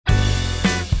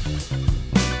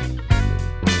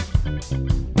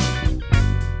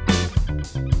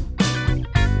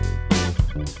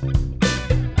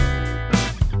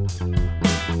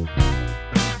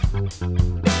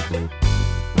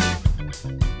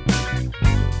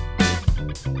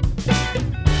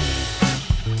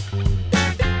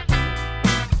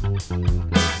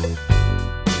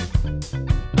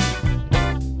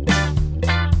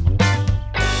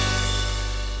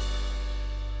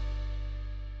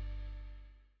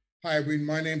Hi, everyone.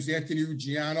 My name is Anthony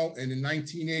Ruggiano, and in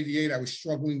 1988, I was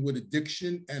struggling with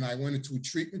addiction, and I went into a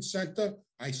treatment center.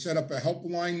 I set up a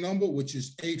helpline number, which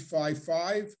is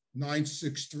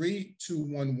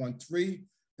 855-963-2113.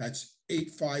 That's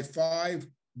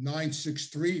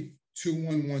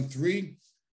 855-963-2113.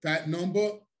 That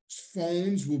number,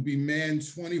 phones will be manned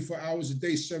 24 hours a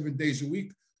day, 7 days a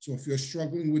week. So if you're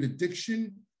struggling with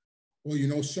addiction, or you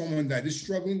know someone that is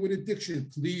struggling with addiction,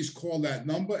 please call that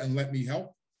number and let me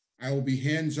help. I will be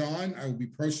hands-on. I will be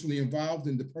personally involved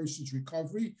in the person's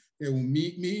recovery. They will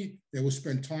meet me. They will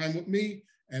spend time with me,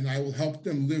 and I will help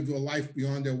them live a life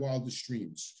beyond their wildest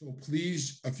dreams. So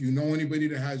please, if you know anybody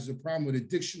that has a problem with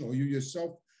addiction, or you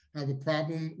yourself have a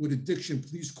problem with addiction,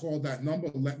 please call that number.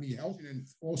 Let me help, and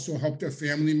also help their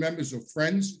family members or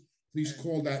friends. Please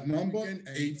call that number,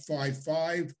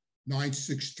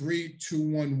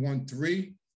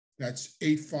 855-963-2113. That's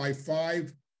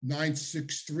 855-963-2113.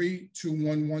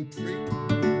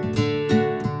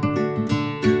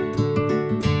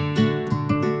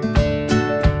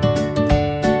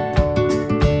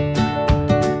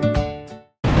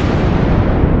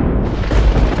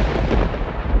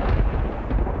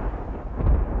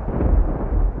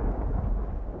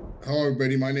 Hello,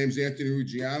 everybody. My name is Anthony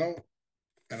Ruggiano,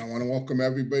 and I want to welcome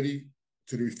everybody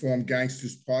to the Reformed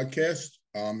Gangsters podcast.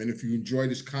 And if you enjoy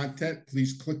this content,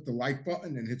 please click the like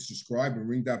button and hit subscribe and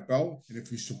ring that bell. And if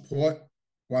you support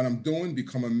what I'm doing,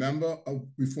 become a member of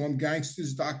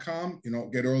reformedgangsters.com. You know,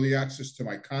 get early access to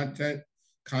my content,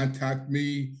 contact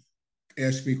me,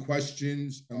 ask me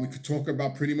questions, and we could talk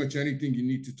about pretty much anything you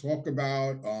need to talk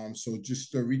about. So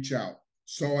just reach out.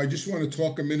 So I just want to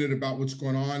talk a minute about what's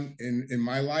going on in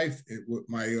my life with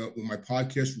my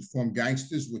podcast, Reformed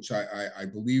Gangsters, which I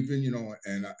believe in, you know,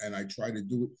 and I try to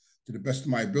do it to the best of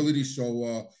my ability.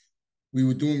 So we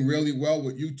were doing really well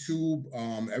with YouTube.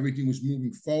 Everything was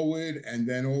moving forward. And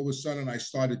then all of a sudden I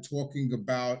started talking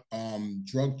about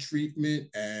drug treatment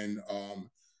and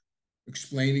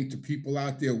explaining to people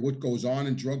out there what goes on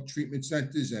in drug treatment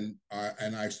centers. And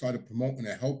I started promoting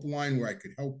a helpline where I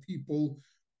could help people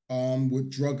with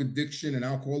drug addiction and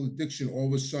alcohol addiction. All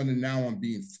of a sudden now I'm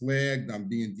being flagged. I'm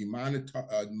being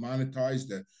demonetized.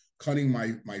 They're cutting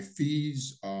my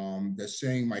fees. They're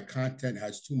saying my content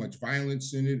has too much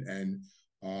violence in it. And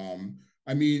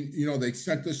I mean, you know, they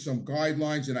sent us some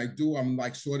guidelines, and I'm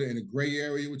like sort of in a gray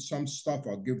area with some stuff.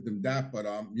 I'll give them that, but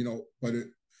you know, but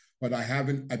I've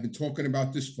been talking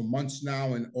about this for months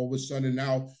now, and all of a sudden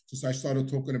now, since I started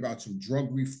talking about some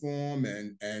drug reform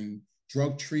and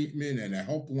drug treatment and a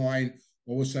helpline,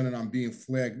 all of a sudden I'm being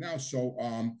flagged now. So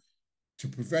to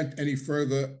prevent any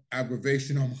further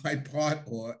aggravation on my part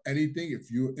or anything, if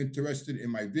you're interested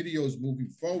in my videos moving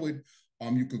forward,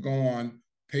 you could go on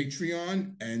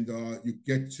Patreon, and you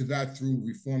get to that through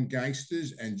Reformed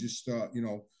Gangsters, and just you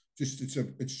know, it's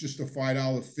just a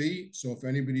 $5 fee. So if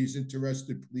anybody's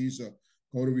interested, please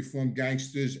go to Reformed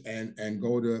Gangsters and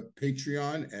go to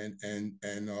Patreon and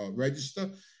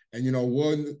register. And you know,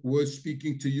 we're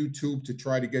speaking to YouTube to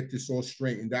try to get this all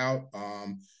straightened out.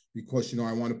 Because, you know,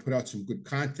 I want to put out some good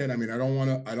content. I mean, I don't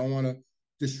want to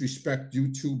disrespect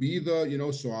YouTube either, you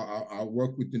know, so I'll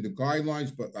work within the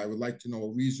guidelines, but I would like to know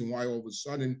a reason why all of a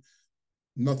sudden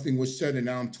nothing was said. And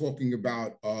now I'm talking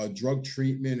about drug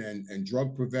treatment and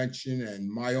drug prevention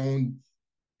and my own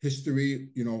history,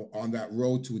 you know, on that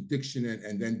road to addiction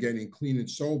and then getting clean and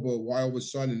sober. Why all of a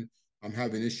sudden I'm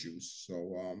having issues.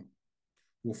 So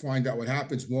we'll find out what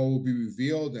happens. More will be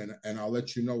revealed, and I'll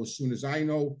let you know as soon as I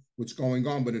know what's going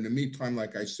on. But in the meantime,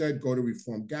 like I said, go to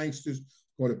Reformed Gangsters,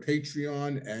 go to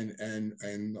Patreon,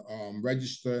 and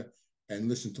register and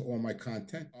listen to all my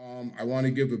content. I want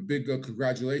to give a big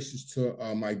congratulations to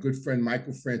my good friend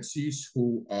Michael Francis,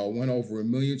 who went over 1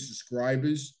 million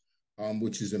subscribers,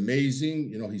 which is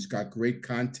amazing. You know, he's got great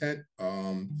content.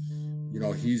 You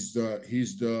know, he's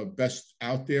the best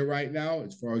out there right now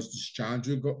as far as this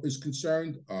genre is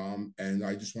concerned. And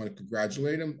I just want to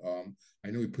congratulate him. I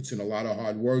know he puts in a lot of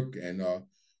hard work, and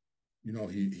you know,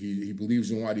 he believes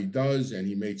in what he does, and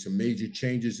he made some major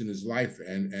changes in his life,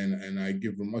 and I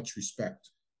give him much respect.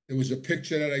 There was a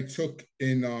picture that I took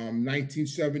in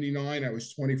 1979. I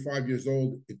was 25 years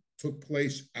old. It took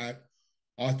place at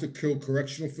Arthur Kill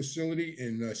Correctional Facility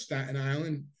in Staten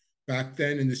Island. Back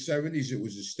then in the 70s, it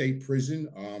was a state prison.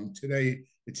 Today,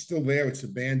 it's still there. It's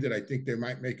abandoned. I think they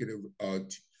might make it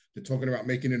they're talking about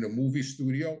making it a movie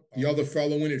studio. The other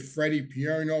fellow in it, Freddie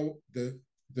Pierno,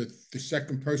 the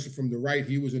second person from the right,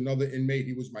 he was another inmate.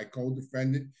 He was my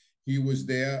co-defendant. He was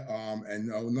there. And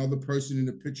another person in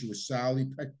the picture was Sally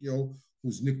Pecchio,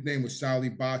 whose nickname was Sally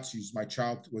Bots.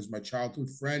 Was my childhood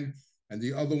friend. And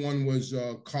the other one was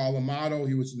Carl Amato.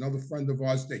 He was another friend of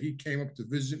ours that he came up to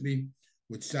visit me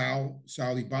with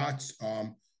Sally Bots.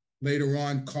 Later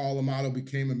on, Carl Amato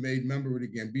became a made member of the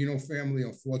Gambino family.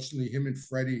 Unfortunately, him and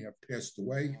Freddie have passed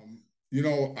away.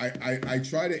 I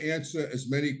try to answer as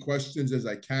many questions as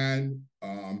I can.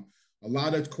 A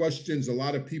lot of questions, a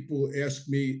lot of people ask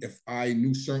me if I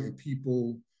knew certain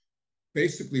people,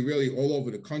 basically really all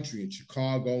over the country, in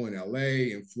Chicago, in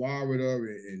LA, in Florida,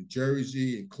 in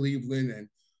Jersey, in Cleveland.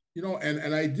 And,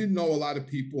 and I did know a lot of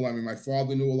people. I mean, my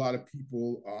father knew a lot of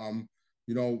people.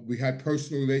 We had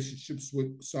personal relationships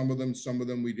with some of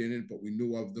them we didn't, but we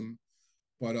knew of them.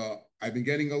 But I've been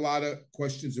getting a lot of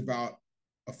questions about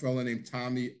a fellow named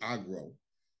Tommy Agro.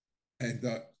 And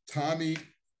Tommy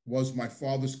was my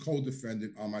father's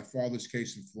co-defendant on my father's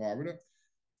case in Florida.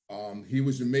 He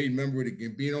was a made member of the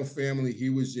Gambino family. He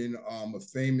was in a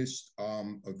famous,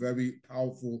 a very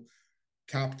powerful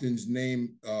captain's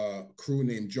crew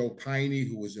named Joe Piney,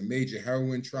 who was a major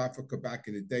heroin trafficker back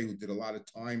in the day, who did a lot of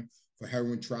time for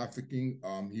heroin trafficking.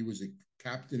 He was a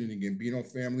captain in the Gambino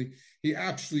family. He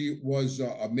actually was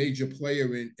a major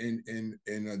player in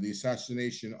the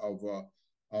assassination of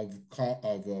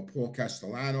Paul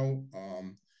Castellano.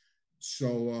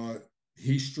 So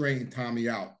he straightened Tommy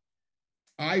out.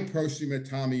 I personally met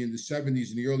Tommy in the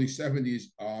 70s, in the early 70s,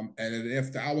 at an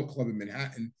after-hour club in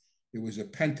Manhattan. It was a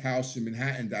penthouse in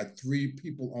Manhattan that 3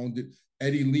 people owned it.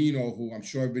 Eddie Lino, who I'm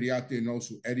sure everybody out there knows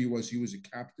who Eddie was. He was a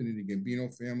captain in the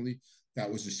Gambino family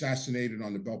that was assassinated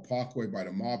on the Bell Parkway by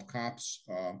the mob cops.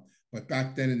 But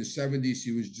back then in the 70s,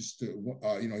 he was just,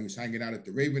 he was hanging out at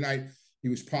the Ravenite. He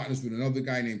was partners with another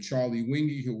guy named Charlie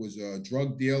Wingy, who was a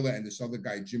drug dealer, and this other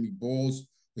guy, Jimmy Balls.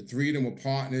 The 3 of them were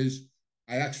partners.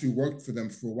 I actually worked for them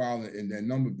for a while in their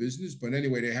number business. But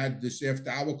anyway, they had this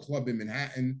after-hour club in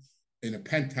Manhattan in a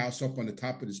penthouse up on the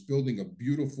top of this building, a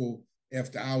beautiful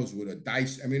after hours with a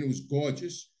dice. I mean, it was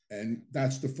gorgeous. And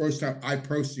that's the first time I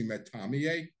personally met Tommy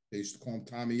A. They used to call him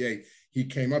Tommy A. He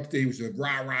came up there. He was a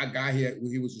rah-rah guy.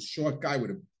 He was a short guy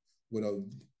with a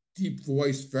deep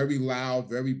voice, very loud,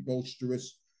 very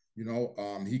boisterous.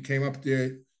 He came up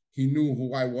there. He knew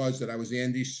who I was, that I was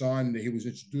Andy's son. He was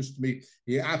introduced to me.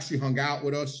 He actually hung out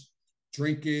with us,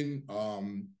 drinking,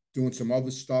 doing some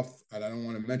other stuff that I don't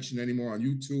want to mention anymore on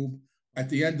YouTube. At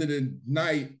the end of the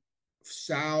night,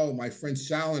 my friend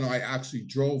Sal and I actually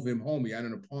drove him home. He had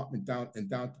an apartment in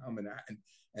downtown Manhattan,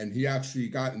 and he actually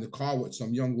got in the car with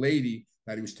some young lady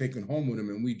that he was taking home with him,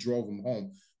 and we drove him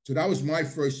home. So that was my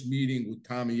first meeting with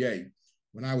Tommy A.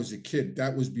 When I was a kid.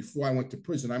 That was before I went to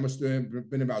prison. I must have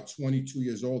been about 22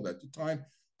 years old at the time.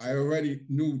 I already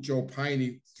knew Joe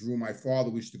Piney through my father.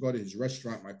 We used to go to his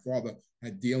restaurant. My father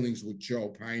had dealings with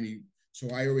Joe Piney. So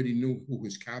I already knew who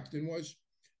his captain was,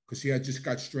 because he had just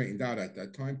got straightened out at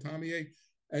that time, Tommy A.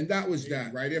 And that was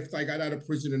that. Right after I got out of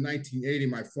prison in 1980,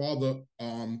 my father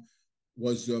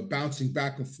was bouncing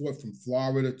back and forth from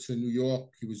Florida to New York.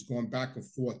 He was going back and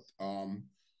forth.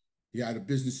 He had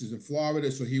businesses in Florida,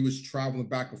 so he was traveling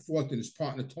back and forth. And his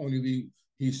partner, Tony Lee,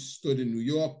 he stood in New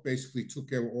York, basically took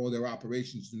care of all their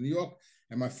operations in New York.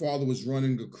 And my father was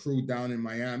running a crew down in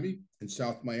Miami, in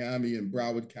South Miami, in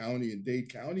Broward County, and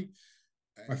Dade County.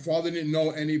 My father didn't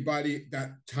know anybody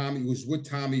that Tommy was with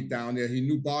Tommy down there. He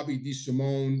knew Bobby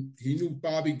DeSimone.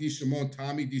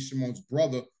 Tommy DeSimone's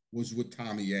brother was with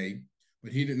Tommy A,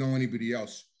 but he didn't know anybody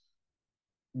else.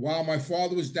 While my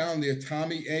father was down there,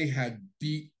 Tommy A had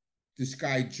beat this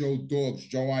guy, Joe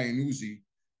Iannuzzi,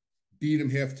 beat him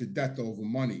half to death over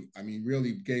money. I mean,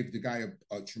 really gave the guy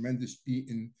a tremendous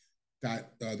beating.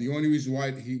 That the only reason why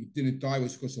he didn't die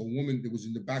was because a woman that was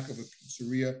in the back of a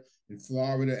pizzeria in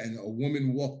Florida, and a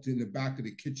woman walked in the back of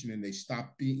the kitchen, and they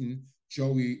stopped beating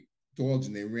Joey Dogs,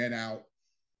 and they ran out.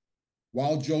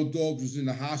 While Joe Dogs was in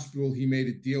the hospital, he made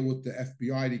a deal with the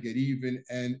FBI to get even,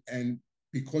 and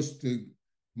because the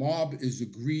mob is a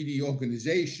greedy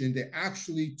organization, they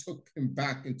actually took him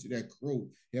back into their crew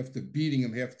after beating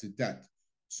him half to death.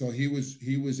 So he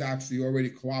was actually already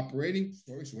cooperating.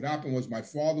 So what happened was my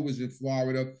father was in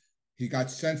Florida. He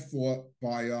got sent for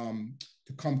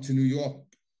to come to New York.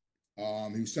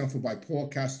 He was sent for by Paul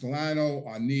Castellano,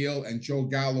 Neil, and Joe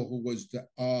Gallo, who was the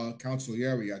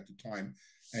consigliere at the time.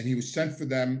 and he was sent for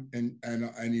them,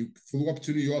 and he flew up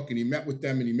to New York, and he met with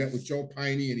them, and he met with Joe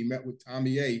Piney, and he met with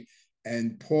Tommy A.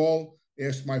 And Paul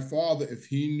asked my father if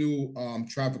he knew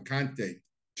Traficante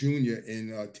Jr.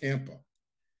 in Tampa.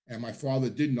 And my father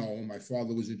did know him. My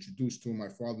father was introduced to him. My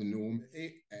father knew him.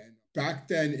 And back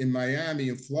then in Miami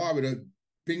and Florida,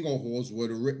 bingo halls were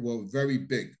very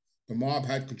big. The mob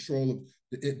had control of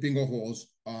the bingo halls,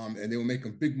 and they were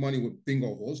making big money with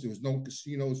bingo halls. There was no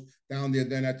casinos down there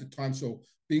then at the time, so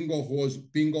bingo halls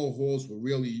were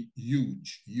really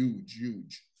huge, huge,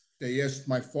 huge. They asked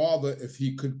my father if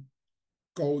he could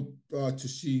go to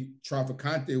see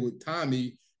Traficante with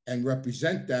Tommy and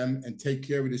represent them and take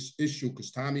care of this issue,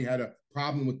 because Tommy had a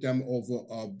problem with them over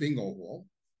a bingo hall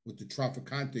with the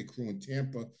Traficante crew in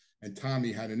Tampa, and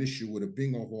Tommy had an issue with a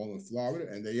bingo hall in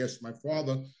Florida, and they asked my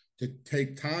father to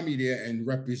take Tommy there and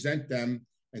represent them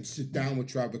and sit down with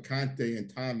Traficante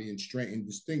and Tommy and straighten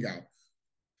this thing out.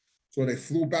 So they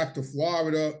flew back to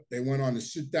Florida. They went on to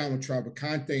sit down with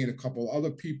Traficante and a couple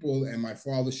other people, and my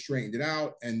father straightened it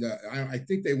out. And I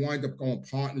think they wind up going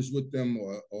partners with them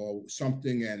or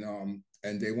something,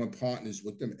 and they went partners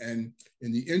with them. And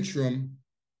in the interim,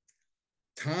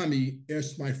 Tommy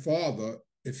asked my father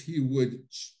if he would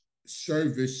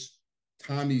service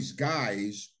Tommy's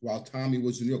guys while Tommy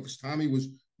was in New York, because Tommy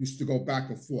used to go back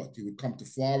and forth. He would come to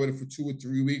Florida for 2 or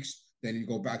 3 weeks, then he'd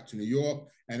go back to New York.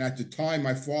 And at the time,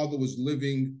 my father was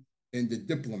living in the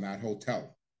Diplomat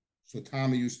Hotel. So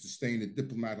Tommy used to stay in the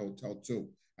Diplomat Hotel too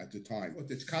at the time. But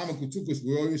it's comical too, because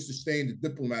we all used to stay in the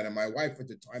Diplomat. And my wife at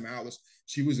the time, Alice,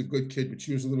 she was a good kid, but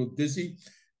she was a little dizzy.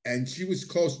 And she was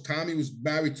close. Tommy was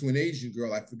married to an Asian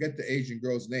girl. I forget the Asian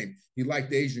girl's name. He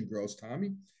liked Asian girls,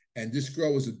 Tommy. And this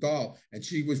girl was a doll. And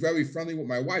she was very friendly with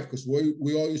my wife, because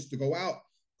we all used to go out,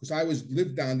 because I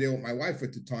lived down there with my wife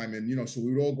at the time. And, so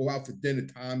we would all go out for dinner,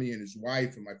 Tommy and his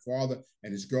wife and my father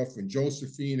and his girlfriend,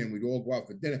 Josephine, and we'd all go out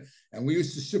for dinner. And we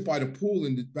used to sit by the pool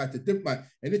at the Diplomat,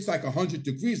 and it's like 100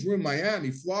 degrees. We're in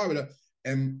Miami, Florida.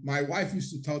 And my wife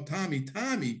used to tell Tommy,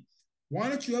 why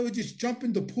don't you ever just jump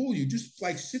in the pool? You just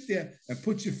like sit there and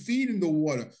put your feet in the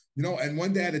water, And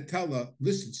one day I had to tell her,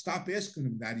 listen, stop asking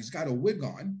him that. He's got a wig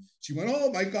on. She went,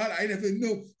 oh my God, I never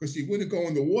knew, because he wouldn't go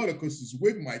in the water because his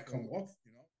wig might come off.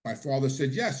 My father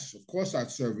said, yes, of course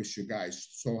I'd service you guys.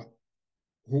 So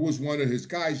who was one of his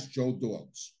guys? Joe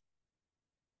Dogs.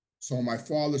 So my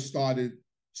father started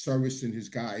servicing his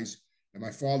guys, and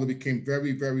my father became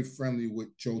very, very friendly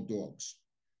with Joe Dogs.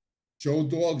 Joe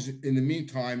Dogs, in the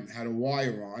meantime, had a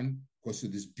wire on because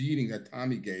of this beating that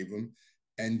Tommy gave him.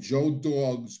 And Joe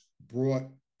Dogs brought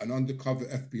an undercover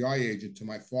FBI agent to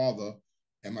my father,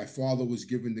 and my father was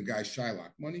giving the guy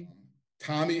Shylock money.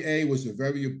 Tommy A was a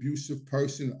very abusive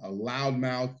person, a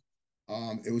loudmouth.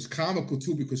 It was comical,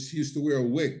 too, because he used to wear a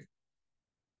wig.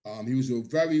 He was a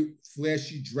very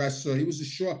flashy dresser. He was a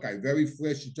short guy, very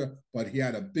flashy, but he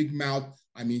had a big mouth.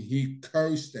 I mean, he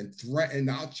cursed and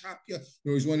threatened, I'll chop you.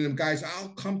 He was one of them guys, I'll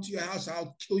come to your house,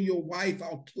 I'll kill your wife,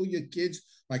 I'll kill your kids.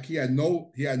 Like he had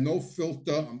no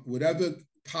filter. Whatever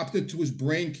popped into his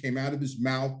brain came out of his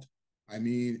mouth. I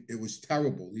mean, it was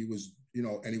terrible. He was,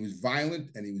 and he was violent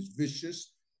and he was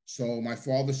vicious. So my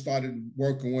father started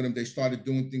working with him. They started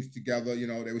doing things together. They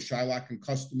were Shylocking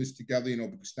customers together,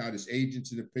 because now there's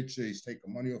agents in the picture. He's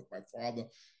taking money off my father.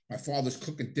 My father's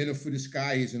cooking dinner for this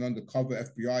guy. He's an undercover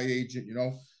FBI agent,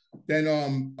 Then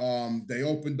they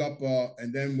opened up,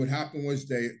 and then what happened was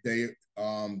they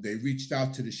reached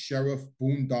out to the sheriff,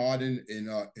 Boone Darden,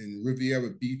 in Riviera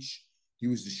Beach. He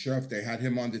was the sheriff. They had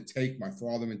him on the take. My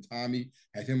father and Tommy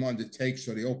had him on the take.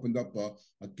 So they opened up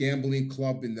a gambling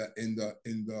club in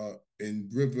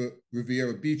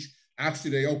Riviera Beach. Actually,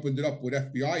 they opened it up with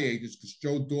FBI agents, because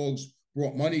Joe Dogs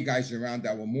brought money guys around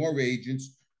that were more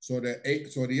agents. So the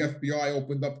FBI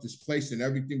opened up this place, and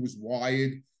everything was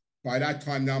wired. By that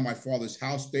time now, my father's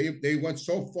house, they went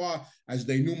so far as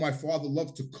they knew my father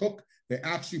loved to cook. They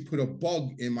actually put a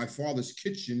bug in my father's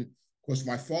kitchen, because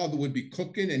my father would be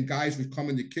cooking and guys would come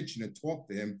in the kitchen and talk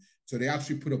to him. So they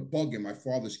actually put a bug in my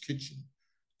father's kitchen.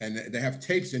 And they have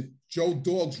tapes, and Joe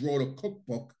Dogs wrote a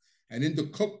cookbook. And in the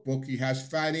cookbook, he has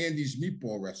Fat Andy's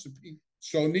meatball recipe.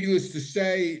 So needless to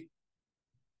say,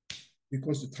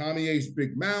 because of Tommy A's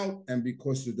big mouth and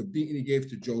because of the beating he gave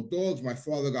to Joe Dogs, my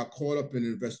father got caught up in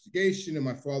an investigation, and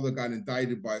my father got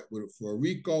indicted for a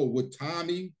RICO with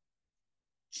Tommy,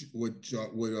 with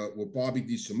Bobby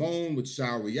DeSimone, with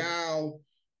Sal Real,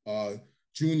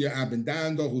 Junior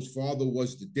Abendando, whose father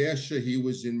was the Dasher. He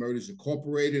was in Murders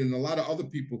Incorporated, and a lot of other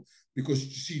people, because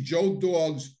you see, Joe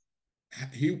Dogs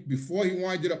before he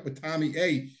winded up with Tommy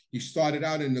A, he started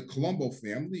out in the Colombo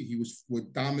family. He was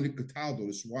with Dominic Cataldo,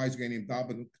 this wise guy named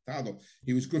Dominic Cataldo.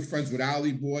 He was good friends with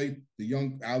Ali Boy, the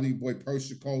young Ali Boy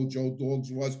Persico, Joe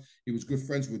Dogs was. He was good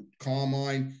friends with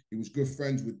Carmine. He was good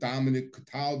friends with Dominic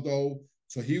Cataldo.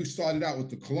 So he started out with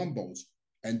the Colombos.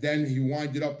 And then he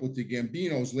winded up with the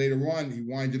Gambinos. Later on, he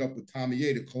winded up with Tommy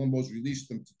A. The Colombos released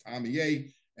him to Tommy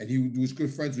A. And he was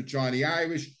good friends with Johnny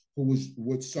Irish, who was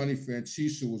with Sonny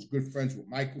Francis, who was good friends with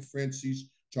Michael Francis.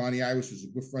 Johnny Irish was a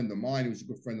good friend of mine. He was a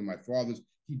good friend of my father's.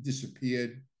 He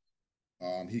disappeared.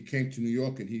 He came to New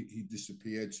York and he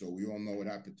disappeared. So we all know what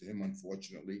happened to him,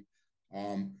 unfortunately.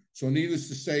 So needless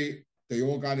to say, they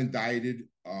all got indicted.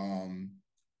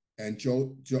 And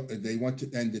they went to,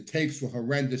 and the tapes were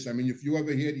horrendous. I mean, if you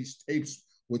ever hear these tapes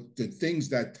with the things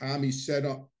that Tommy said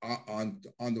on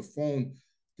the phone,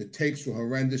 the tapes were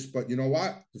horrendous. But you know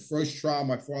what? The first trial,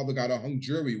 my father got a hung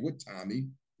jury with Tommy,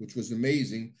 which was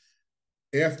amazing.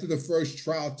 After the first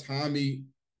trial, Tommy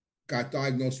got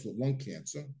diagnosed with lung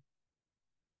cancer,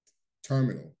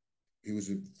 terminal. He was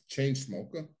a chain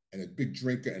smoker and a big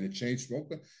drinker and a chain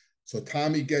smoker. So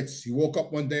he woke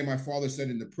up one day, my father said,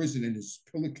 in the prison, and his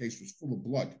pillowcase was full of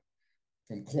blood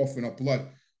from coughing up blood.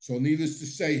 So needless to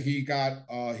say, he got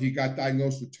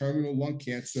diagnosed with terminal lung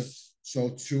cancer.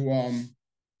 So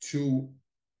to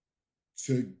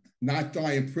not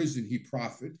die in prison, he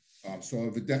profited.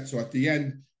 So at the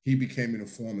end, he became an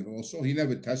informant also. He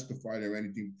never testified or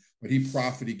anything, but he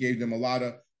profited. He gave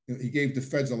the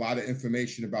feds a lot of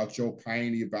information about Joe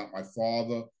Piney, about my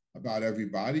father, about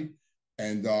everybody.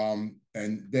 And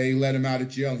they let him out of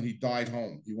jail and he died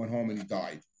home. He went home and he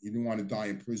died. He didn't want to die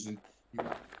in prison.